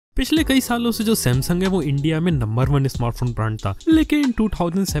पिछले कई सालों से जो सैमसंग है वो इंडिया में नंबर 1 स्मार्टफोन ब्रांड था, लेकिन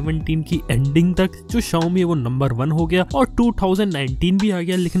 2017 की एंडिंग तक जो Xiaomi है वो नंबर 1 हो गया और 2019 भी आ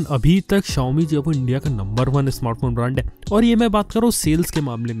गया, लेकिन अभी तक Xiaomi जो है वो इंडिया का नंबर 1 स्मार्टफोन ब्रांड है। और ये मैं बात कर रहा हूँ सेल्स के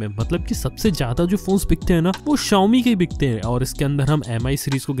मामले में, मतलब कि सबसे ज्यादा जो फोन्स बिकते हैं ना वो Xiaomi के ही बिकते हैं। और इसके अंदर हम MI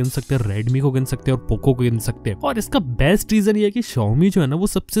सीरीज को गिन सकते हैं, Redmi को गिन सकते हैं और Poco को गिन सकते हैं। और इसका बेस्ट रीजन ये है कि Xiaomi जो है ना वो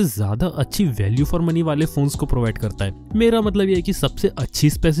सबसे ज्यादा अच्छी वैल्यू फॉर मनी वाले फोन्स को प्रोवाइड करता है। मेरा मतलब ये है कि सबसे अच्छी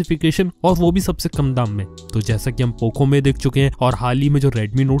स्पेसिफिकेशन और वो भी सबसे कम दाम में। तो जैसा कि हम पोको में देख चुके हैं और हाल ही में जो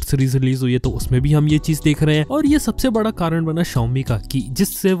Redmi Note सीरीज रिलीज हुई है तो उसमें भी हम ये चीज देख रहे हैं। और ये सबसे बड़ा कारण बना Xiaomi का कि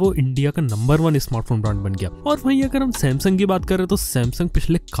जिससे वो इंडिया का नंबर 1 स्मार्टफोन ब्रांड बन गया। और वहीं अगर हम सैमसंग की बात करें तो सैमसंग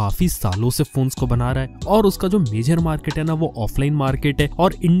पिछले काफी सालों से फोन्स को बना रहा है और उसका जो मेजर मार्केट है ना वो ऑफलाइन मार्केट है।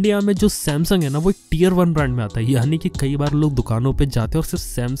 और इंडिया में जो सैमसंग है ना वो एक टियर 1 ब्रांड में आता है, यानी कि कई बार लोग दुकानों पे जाते हैं और सिर्फ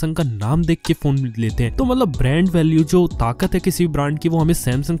सैमसंग का नाम देख के फोन लेते हैं। तो मतलब ब्रांड वैल्यू जो ताकत है किसी ब्रांड की वो हमें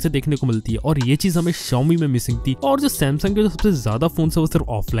सैमसंग से देखने को मिलती है और ये चीज हमें Xiaomi में मिसिंग थी। और जो सैमसंग के जो सबसे ज्यादा फोन है वो सिर्फ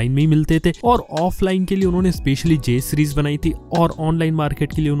ऑफलाइन में ही मिलते थे और ऑफलाइन के लिए उन्होंने स्पेशली J सीरीज बनाई थी और ऑनलाइन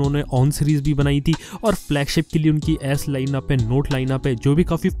मार्केट के लिए उन्होंने ऑन सीरीज भी बनाई थी और फ्लैगशिप के लिए उनकी S लाइनअप है, नोट लाइनअप है जो भी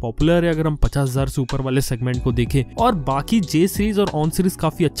काफी पॉपुलर है अगर हम 50,000 से ऊपर वाले सेगमेंट को देखें। और बाकी J सीरीज और ऑन सीरीज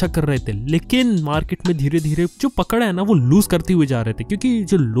काफी अच्छा कर रहे थे, लेकिन मार्केट में धीरे धीरे जो पकड़ है ना वो लूज करते हुए जा रहे थे, क्योंकि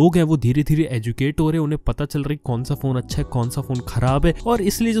जो लोग हैं वो धीरे धीरे एजुकेट हो रहे हैं, उन्हें पता चल रही कौन सा फोन अच्छा है कौन सा फोन खराब है। और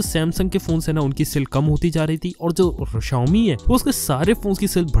इसलिए जो सैमसंग के फोन है ना उनकी सेल कम होती जा रही थी और जो Xiaomi है वो उसके सारे फोन्स की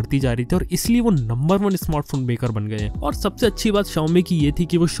सेल बढ़ती जा रही थी और इसलिए वो नंबर 1 स्मार्टफोन मेकर बन गए हैं। और सबसे अच्छी बात Xiaomi की ये थी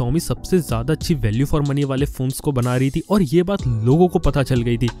कि वो Xiaomi सबसे ज्यादा अच्छी वैल्यू फॉर मनी वाले फोन्स को बना रही थी और ये बात लोगों को पता चल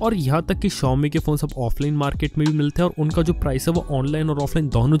गई थी। और यहाँ तक कि Xiaomi के फोन सब ऑफलाइन मार्केट में भी मिलते हैं और उनका जो प्राइस है वो ऑनलाइन और ऑफलाइन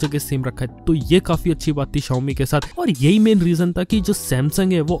दोनों जगह सेम रखा है। तो ये काफी अच्छी बात थी Xiaomi के साथ और यही मेन रीजन था कि जो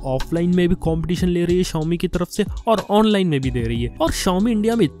सैमसंग है वो ऑफलाइन में भी कॉम्पिटिशन ले रही है Xiaomi की तरफ से और ऑनलाइन में भी दे रही है। और Xiaomi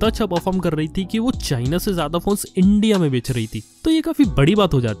इंडिया में इतना अच्छा परफॉर्म कर रही थी कि वो चाइना से ज्यादा फोन्स इंडिया में बेच रही थी, तो ये काफी बड़ी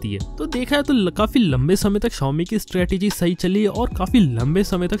बात हो जाती है। तो देखा है तो काफी लंबे समय तक Xiaomi की स्ट्रेटेजी सही चली है और काफी लंबे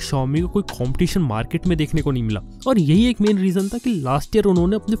समय तक Xiaomi को कोई कंपटीशन मार्केट में देखने को नहीं मिला। और यही एक मेन रीजन था कि लास्ट ईयर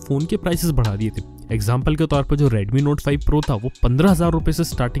उन्होंने अपने फोन के प्राइसेस बढ़ा दिए थे। एग्जाम्पल के तौर पर जो Redmi Note 5 Pro था वो 15,000 रुपए से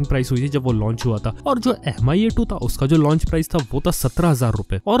स्टार्टिंग प्राइस हुई थी जब वो लॉन्च हुआ था और जो MI A2 था उसका जो लॉन्च प्राइस था वो था 17,000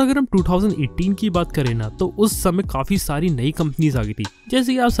 रुपए। और अगर हम 2018 की बात करें ना तो उस समय काफी सारी नई कंपनीज आ गई थी,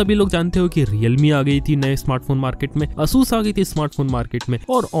 जैसे कि आप सभी लोग जानते हो कि Realme आ गई थी नए स्मार्टफोन मार्केट में, Asus आ गई थी स्मार्टफोन मार्केट में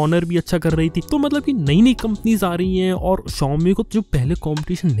और Honor भी अच्छा कर रही थी। तो मतलब कि नई नई कंपनीज आ रही हैं और Xiaomi को जो पहले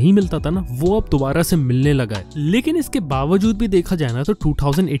कंपटीशन नहीं मिलता था ना वो अब दोबारा से मिलने लगा है। लेकिन इसके बावजूद भी देखा जाए ना तो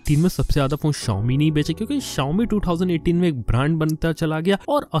 2018 में सबसे ज्यादा फोन Xiaomi नहीं बेचे, क्योंकि Xiaomi 2018 में एक ब्रांड बनता चला गया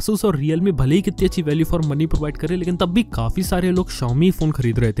और Asus और Realme भले ही कितनी अच्छी वैल्यू फॉर मनी प्रोवाइड करे लेकिन तब भी काफी सारे लोग Xiaomi फोन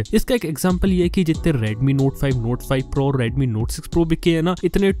खरीद रहे थे। इसका एक एग्जांपल ये है कि जितने Redmi Note 5, Note 5 Pro और Redmi Note 6 Pro बिके है ना,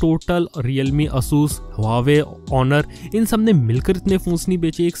 इतने total Realme, Asus, Huawei, Honor इन सब ने मिलकर इतने फोन्स नहीं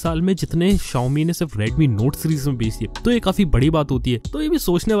बेचे एक साल में जितने Xiaomi ने सिर्फ Redmi Note सीरीज में बेची है। तो ये काफी बड़ी बात होती है। तो ये भी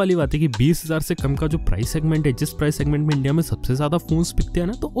सोचने वाली बात है कि 20,000 से कम का जो प्राइस सेगमेंट है, जिस प्राइस सेगमेंट में इंडिया में सबसे ज्यादा फोन्स बिकते हैं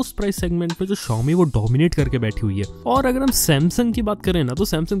ना, तो उस प्राइस सेगमेंट में जो Xiaomi वो डोमिनेट करके बैठी हुई है। और अगर हम सैमसंग की बात करें ना तो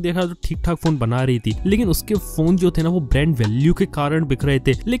सैमसंग देखा तो ठीक ठाक फोन बना रही थी, लेकिन उसके फोन जो थे ना वो ब्रांड वैल्यू के कारण बिक रहे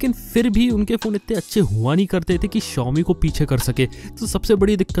थे, लेकिन फिर भी उनके फोन इतने अच्छे हुआ नहीं करते थे कि Xiaomi को पीछे कर सके। तो सबसे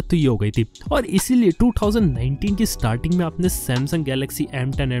बड़ी दिक्कत तो ये हो गई थी। और इसीलिए 2019 की स्टार्टिंग में आपने सैमसंग गैलेक्सी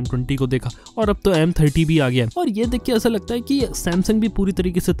M10, M20 को देखा और अब तो M30 भी आ गया और ये देख के ऐसा लगता है कि सैमसंग भी पूरी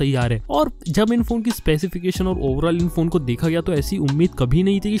तरीके से तैयार है। और जब इन फोन की स्पेसिफिकेशन और ओवरऑल इन फोन को देखा गया तो ऐसी उम्मीद कभी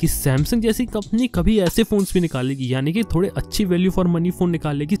नहीं थी कि सैमसंग जैसी कंपनी कभी ऐसे फोन्स भी निकालेगी, यानी कि थोड़े अच्छी वैल्यू फॉर मनी फोन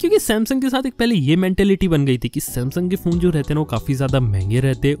निकालेगी। क्योंकि सैमसंग के साथ एक पहले ये मेंटेलिटी बन गई थी कि सैमसंग के फोन जो रहते हैं वो काफी ज्यादा महंगे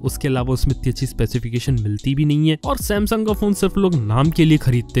रहते हैं, उसके अलावा उसमें इतनी अच्छी स्पेसिफिकेशन मिलती भी नहीं है और सैमसंग का फोन सिर्फ लोग नाम के लिए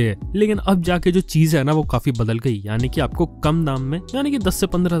खरीदते हैं। लेकिन अब जाके जो चीज है ना वो काफी बदल गई, यानी कि आपको कम दाम में यानी कि 10 से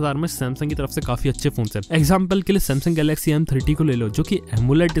 15,000 में सैमसंग की तरफ से काफी अच्छे फोन है। एग्जाम्पल के लिए सैमसंग गैलेक्सी M30 को ले लो जो कि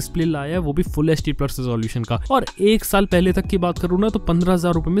एमोलेड डिस्प्ले लाया है, वो भी फुल HD+ रेजोल्यूशन का। और एक साल पहले तक की बात करूँ ना तो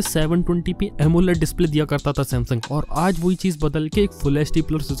 15,000 रुपए में 720p एमोलेड डिस्प्ले दिया करता था सैमसंग, और आज वही चीज बदल के एक फुल HD+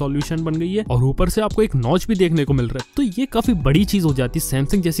 रेजोल्यूशन बन गई है और ऊपर से आपको एक नॉच भी देखने को मिल रहा है। तो ये काफी बड़ी चीज हो जाती है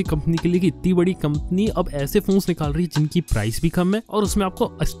सैमसंग जैसी कंपनी के लिए कि इतनी बड़ी कंपनी अब ऐसे फोन्स निकाल रही है जिनकी प्राइस भी कम है और उसमें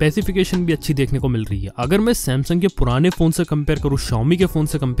आपको स्पेसिफिकेशन भी अच्छी देखने को मिल रही है। अगर मैं सैमसंग के पुराने फोन से कंपेयर करूँ, Xiaomi के फोन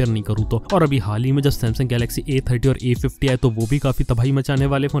से कंपेयर नहीं करूँ तो, और अभी हाल ही में जब सैमसंग गैलेक्सी A30 और A50 आए तो वो भी काफी तबाही मचाने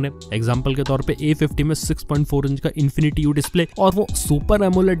वाले फोन है। एग्जाम्पल के तौर पे A50 में 6.4 इंच का Infinity U डिस्प्ले और वो सुपर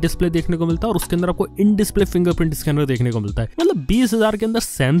एमोलेड डिस्प्ले देखने को मिलता है और उसके अंदर आपको इन डिस्प्ले फिंगरप्रिंट स्कैनर देखने को मिलता है। मतलब 20,000 के अंदर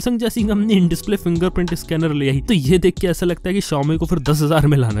सैमसंग जैसी company in display fingerprint scanner ले आई, तो ये देख के ऐसा लगता है कि Xiaomi को फिर 10,000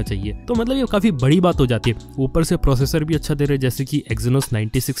 में लाना चाहिए। तो मतलब ये काफी बड़ी बात हो जाती है। ऊपर से प्रोसेसर भी अच्छा दे रहे हैं, जैसे कि Exynos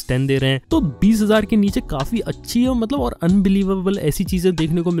 9610 दे रहे हैं, तो 20,000 के नीचे काफी अच्छी है मतलब और अनबिलीवेबल ऐसी चीजें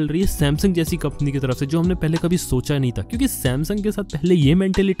देखने को मिल रही है सैमसंग जैसी कंपनी की तरफ से, जो हमने पहले कभी सोचा नहीं था। क्योंकि सैमसंग के साथ पहले ये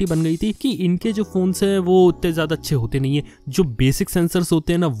मेंटेलिटी बन गई थी कि इनके जो फोन्स है वो उतने ज्यादा अच्छे होते नहीं है, जो बेसिक सेंसर्स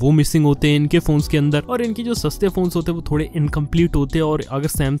होते हैं ना वो मिसिंग होते हैं इनके फोन्स के अंदर, और इनके जो सस्ते फोन्स होते हैं वो थोड़े इनकम्प्लीट होते हैं। और अगर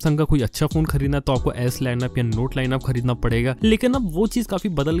सैमसंग का कोई अच्छा फोन खरीदना तो आपको एस लाइनअप या नोट लाइनअप खरीदना पड़ेगा। लेकिन अब वो चीज काफी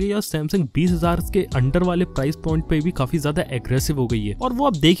बदल गई और सैमसंग 20,000 के अंडर वाले प्राइस पॉइंट पे भी काफी ज्यादा एग्रेसिव हो गई है, और वो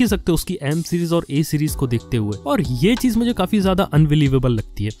आप देख ही सकते हो उसकी एम सीरीज और ए सीरीज को देखते हुए। और ये चीज मुझे काफी ज्यादा अनबिलीवेबल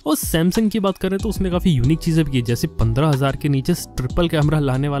लगती है। और सैमसंग की बात करें तो उसने काफी यूनिक चीजें भी की, जैसे 15,000 के नीचे ट्रिपल कैमरा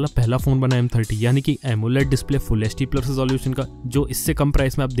लाने वाला पहला फोन बना M30, यानी कि AMOLED display full HD plus resolution का, जो इससे कम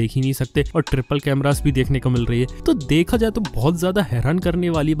प्राइस में आप देख ही नहीं सकते, और ट्रिपल कैमरास भी देखने को मिल रही है। तो देखा जाए तो बहुत ज्यादा हैरान करने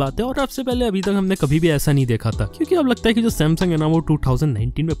वाली बात है, और आपसे पहले अभी तक हमने कभी भी ऐसा नहीं देखा था। क्योंकि अब लगता है कि जो सैमसंग है ना वो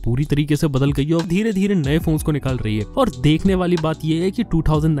 2019 में पूरी तरीके से बदल गई है और धीरे धीरे नए फोन्स को निकाल रही है। और देखने वाली बात यह है कि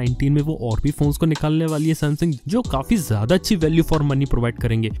 2019 में वो और भी फोन्स को निकालने वाली है सैमसंग, जो काफी ज्यादा अच्छी वैल्यू फॉर मनी प्रोवाइड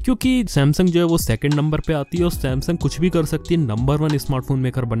करेंगे। क्योंकि सैमसंग जो है वो सेकंड नंबर पे आती है, और सैमसंग कुछ भी कर सकती है नंबर 1 स्मार्टफोन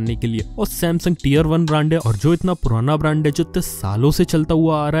मेकर बनने के लिए। और सैमसंग टियर 1 ब्रांड है, और जो इतना पुराना ब्रांड है, जो इतने सालों से चलता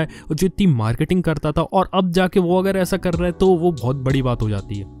हुआ आ रहा है, और जो इतनी मार्केटिंग करता था, और अब जाके वो अगर ऐसा कर रहा है तो वो बहुत बड़ी बात हो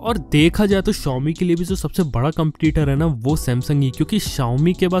जाती है। और देखा जाए तो Xiaomi के लिए भी जो सबसे बड़ा कंपटीटर है ना वो सैमसंग ही, क्योंकि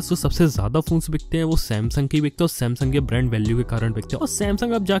Xiaomi के पास जो सबसे ज्यादा फोन्स बिकते हैं वो सैमसंग के बिकते हैं, और सैमसंग के ब्रांड वैल्यू के कारण बिकते हैं। और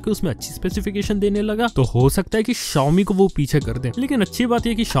सैमसंग अब जाके उसमें अच्छी स्पेसिफिकेशन देने लगा, तो हो सकता है कि Xiaomi को वो पीछे कर दे। लेकिन अच्छी बात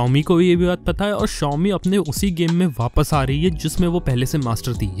है कि Xiaomi को ये भी बात पता है, और Xiaomi अपने उसी गेम में वापस आ रही है जिसमें वो पहले से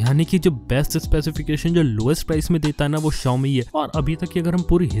मास्टर थी, यानी कि जो बेस्ट स्पेसिफिकेशन जो लोएस्ट प्राइस में देता है ना वो Xiaomi है। और अभी तक की अगर हम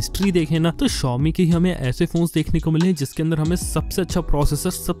पूरी हिस्ट्री देखें ना तो Xiaomi के हमें ऐसे फोन्स देखने को मिले जिसके अंदर हमें सबसे अच्छा प्रोसेसर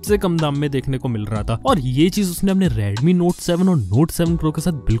सबसे कम दाम में देखने को मिल रहा था, और ये चीज उसने अपने Redmi Note 7 और Note 7 Pro के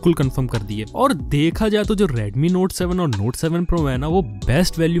साथ बिल्कुल कंफर्म कर दी है। और देखा जाए तो जो Redmi Note 7 और Note 7 Pro है ना वो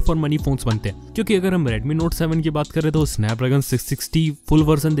best value for money phones बनते हैं। क्योंकि अगर हम Redmi Note 7 की बात करें तो Snapdragon 660 फुल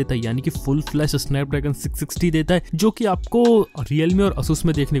वर्जन देता है, यानी कि फुल फ्लैश Snapdragon 660 देता है, जो कि आपको Realme और Asus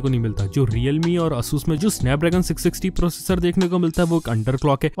में देखने को नहीं मिलता। जो Realme और Asus में जो Snapdragon 660 प्रोसेसर देखने को मिलता है वो एक अंडर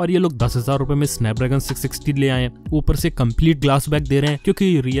क्लॉक है, और ये लोग 10,000 रुपए में Snapdragon 660 ले आए हैं। ऊपर से कंप्लीट ग्लास बैक दे रहे हैं,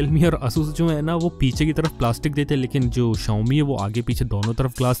 क्योंकि Realme और Asus जो है ना वो पीछे की तरफ प्लास्टिक देते हैं, लेकिन जो Xiaomi है वो आगे पीछे दोनों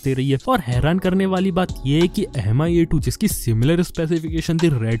तरफ ग्लास दे रही है। और हैरान करने वाली बात ये है कि MI A2 जिसकी सिमिलर स्पेसिफिकेशन थी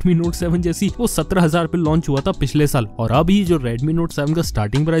Redmi Note 7 जैसी, वो 17,000 पे लॉन्च हुआ था पिछले साल, और अभी जो Redmi Note 7 का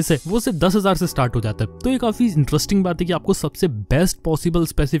स्टार्टिंग प्राइस है वो सिर्फ 10,000 से स्टार्ट हो जाता है। तो ये काफी इंटरेस्टिंग बात है कि आपको सबसे बेस्ट पॉसिबल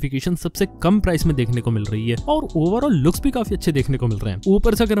स्पेसिफिकेशन सबसे कम प्राइस में देखने को मिल रही है, और ओवरऑल लुक्स भी काफी अच्छे देखने को मिल रहे हैं।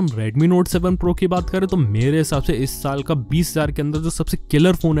 ऊपर से अगर हम Redmi Note 7 Pro की बात करें तो मेरे हिसाब से इस साल का 20,000 के अंदर जो सबसे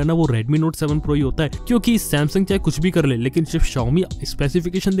किलर फोन है ना वो Redmi Note 7 Pro ही होता है। क्योंकि सैमसंग चाहे कुछ भी कर ले, लेकिन सिर्फ Xiaomi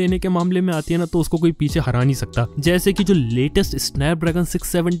स्पेसिफिकेशन देने के मामले में आती है ना तो उसको कोई पीछे हरा नहीं सकता। जैसे कि जो लेटेस्ट Snapdragon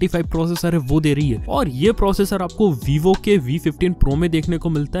 675 प्रोसेसर है वो दे रही है, और ये प्रोसेसर आपको Vivo के V15 Pro में देखने को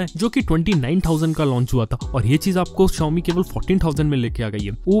मिलता है, जो कि 29,000 का लॉन्च हुआ था, और ये चीज आपको Xiaomi केवल 14,000 में लेके आ गई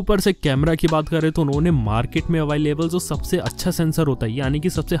है। ऊपर से कैमरा की बात करें तो उन्होंने मार्केट में अवेलेबल जो सबसे अच्छा सेंसर होता है, यानी कि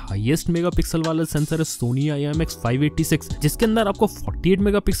सबसे हाईएस्ट मेगापिक्सल वाला सेंसर है Sony IMX586, जिसके अंदर आपको 48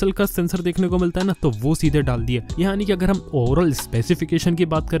 मेगापिक्सल का सेंसर देखने को मिलता है ना, तो वो सीधे डाल दिए। यानी कि अगर हम ओवरऑल स्पेसिफिकेशन की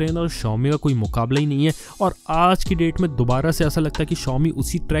बात करें ना तो Xiaomi का कोई मुकाबला ही नहीं है, और आज की डेट में दोबारा से ऐसा लगता है कि Xiaomi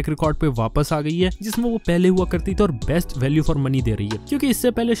उसी ट्रैक रिकॉर्ड पे वापस आ गई है जिसमें वो पहले हुआ करती थी, और बेस्ट वैल्यू फॉर मनी दे रही है। क्योंकि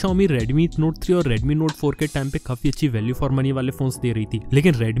इससे पहले Xiaomi Redmi Note 3 और Redmi Note 4 के टाइम पे काफी अच्छी वैल्यू फॉर मनी वाले फोन्स दे रही थी,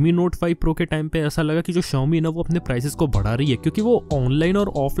 लेकिन Redmi Note 5 Pro के टाइम पे ऐसा लगा कि जो Xiaomi ना वो अपने प्राइसेस को बढ़ा रही है, क्योंकि वो ऑनलाइन और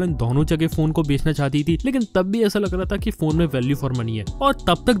ऑफलाइन दोनों जगह फोन को बेचना चाहती थी, लेकिन तब भी ऐसा लग रहा था कि फोन में वैल्यू फॉर मनी है। और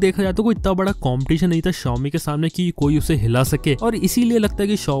तब तक देखा जाए तो कोई इतना बड़ा कंपटीशन नहीं था Xiaomi के सामने कि कोई उसे हिला सके, और इसीलिए लगता है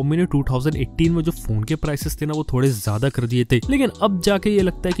कि Xiaomi ने 2018 में जो फोन के प्राइसेस थे ना वो थोड़े ज्यादा कर दिए थे। लेकिन अब जाके ये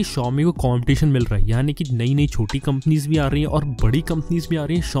लगता है कि Xiaomi को कंपटीशन मिल रहा है, यानी कि नई नई छोटी कंपनीज भी आ रही है और बड़ी कंपनीज भी आ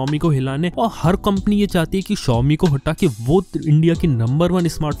रही है Xiaomi को हिलाने, और हर कंपनी ये चाहती है कि Xiaomi को हटा के वो इंडिया की नंबर 1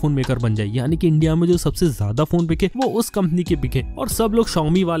 स्मार्टफोन मेकर बन जाए, यानी कि इंडिया में जो सबसे ज्यादा फोन बिके वो उस कंपनी के बिके, और सब लोग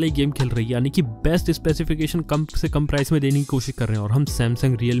Xiaomi वाले गेम खेल रही है, यानी कि बेस्ट स्पेसिफिकेशन कम से कम प्राइस में देने की कोशिश कर रहे हैं। और हम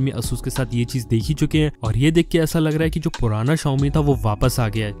Samsung, Realme, Asus के साथ ये चीज देख ही चुके हैं, और ये देख के ऐसा लग रहा है कि जो पुराना Xiaomi था वो वापस आ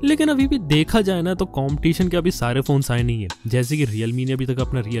गया है। लेकिन अभी भी देखा जाए ना तो कंपटीशन के अभी सारे फोन आए नहीं है, जैसे कि Realme ने अभी तक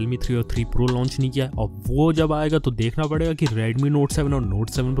अपना Realme 3 और 3 Pro लॉन्च नहीं किया है, और वो जब आएगा तो देखना पड़ेगा कि Redmi Note 7 और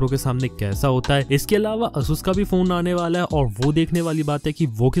Note 7 Pro के सामने कैसा होता है। इसके अलावा Asus का भी फोन आने वाला है, और वो देखने वाली बात है कि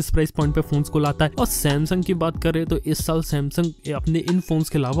वो किस प्राइस पॉइंट पे फोन्स को लाता है। और Samsung की बात करें तो इस साल Samsung अपने इन फोन्स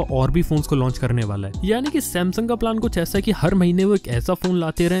के अलावा और भी फोन्स को लॉन्च करने वाला है। यानी कि सैमसंग का प्लान कुछ ऐसा है कि हर महीने वो एक ऐसा फोन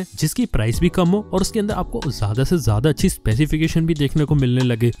लाते रहे जिसकी प्राइस भी कम हो और उसके अंदर आपको ज्यादा से ज्यादा अच्छी स्पेसिफिकेशन भी देखने को मिलने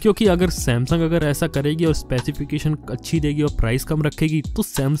लगे। क्योंकि अगर सैमसंग अगर ऐसा करेगी और स्पेसिफिकेशन अच्छी देगी और प्राइस कम रखेगी तो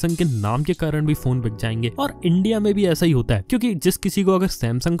सैमसंग के नाम के कारण भी फोन बिक जाएंगे। और इंडिया में भी ऐसा ही होता है, क्योंकि जिस किसी को अगर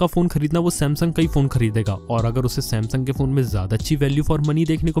सैमसंग का फोन खरीदना वो सैमसंग का ही फोन खरीदेगा, और अगर उसे सैमसंग के फोन में ज्यादा अच्छी वैल्यू फॉर मनी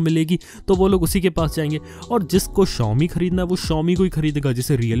देखने को मिलेगी तो वो लोग उसी के पास जाएंगे। और जिसको Xiaomi खरीदना वो Xiaomi को ही खरीदेगा,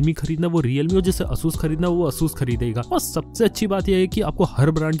 जिसे Realme खरीदना वो Realme, और जिसे Asus खरीदना वो Asus खरीदेगा। और सबसे अच्छी बात यह है कि आपको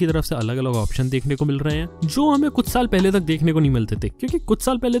हर ब्रांड की तरफ से अलग अलग ऑप्शन देखने को मिल रहे हैं जो हमें कुछ साल पहले तक देखने को नहीं मिलते थे। क्योंकि कुछ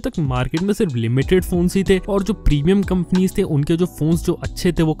साल पहले तक मार्केट में सिर्फ लिमिटेड फोन्स ही थे और जो प्रीमियम कंपनीज थे उनके जो फोन्स जो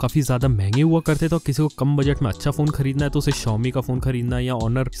अच्छे थे वो काफी ज्यादा महंगे हुआ करते थे। और किसी को कम बजट में अच्छा फोन खरीदना है तो उसे Xiaomi का फोन खरीदना या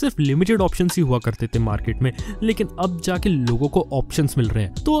Honor, सिर्फ लिमिटेड ऑप्शंस ही हुआ करते थे मार्केट में। लेकिन अब जाके लोगों को ऑप्शंस मिल रहे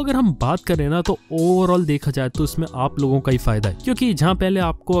हैं। तो अगर हम बात करें ना तो ओवरऑल देखा जाए तो इसमें आप लोगों का ही फायदा है। क्योंकि जहां पहले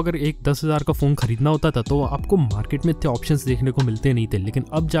आपको अगर एक 10,000 का फोन खरीदना होता था तो आपको मार्केट में इतने ऑप्शंस देखने को मिलते नहीं थे, लेकिन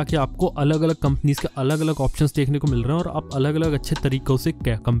अब जाके आपको अलग अलग कंपनीज के अलग अलग ऑप्शंस देखने को मिल रहे हैं और आप अलग अलग अच्छे तरीकों से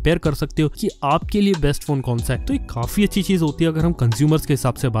कंपेयर कर सकते हो कि आपके लिए बेस्ट फोन कौन सा है। तो ये काफी अच्छी चीज होती है अगर हम कंज्यूमर्स के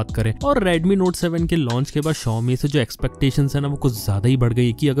हिसाब से बात करें। और Redmi Note 7 के लॉन्च के बाद Xiaomi से जो एक्सपेक्टेशंस है ना वो कुछ ज्यादा ही बढ़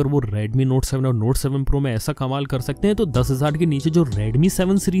गई कि अगर वो Redmi Note 7 और Note 7 Pro में ऐसा कमाल कर सकते हैं तो 10,000 के नीचे जो Redmi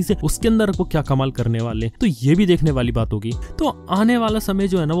 7 सीरीज है उसके अंदर वो क्या कमाल करने वाले हैं। तो ये भी देखने वाली बात होगी। तो आने वाला समय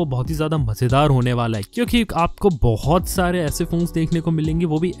जो है ना वो बहुत ही ज्यादा मजेदार होने वाला है, क्योंकि आपको बहुत सारे ऐसे फोन्स देखने को मिलेंगे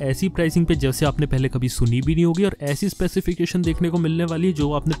वो भी ऐसी प्राइसिंग पे जैसे आपने पहले कभी सुनी भी नहीं होगी, और ऐसी स्पेसिफिकेशन देखने को मिलने वाली है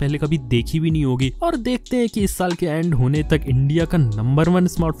जो आपने पहले कभी देखी भी नहीं होगी। और देखते हैं कि इस साल के एंड होने तक इंडिया का नंबर 1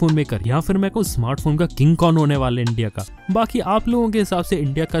 स्मार्टफोन मेकर या फिर मैं कहूँ स्मार्टफोन का किंग कौन होने वाला है इंडिया का। बाकी आप लोगों के हिसाब से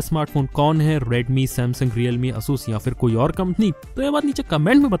इंडिया का स्मार्टफोन कौन है, Redmi, Samsung, Realme, Asus या फिर कोई और कंपनी? तो ये बात नीचे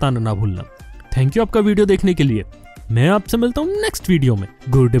कमेंट में बताना ना भूलना। थैंक यू आपका वीडियो देखने के लिए। मैं आपसे मिलता हूँ नेक्स्ट वीडियो में।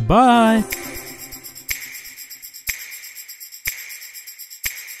 Good bye.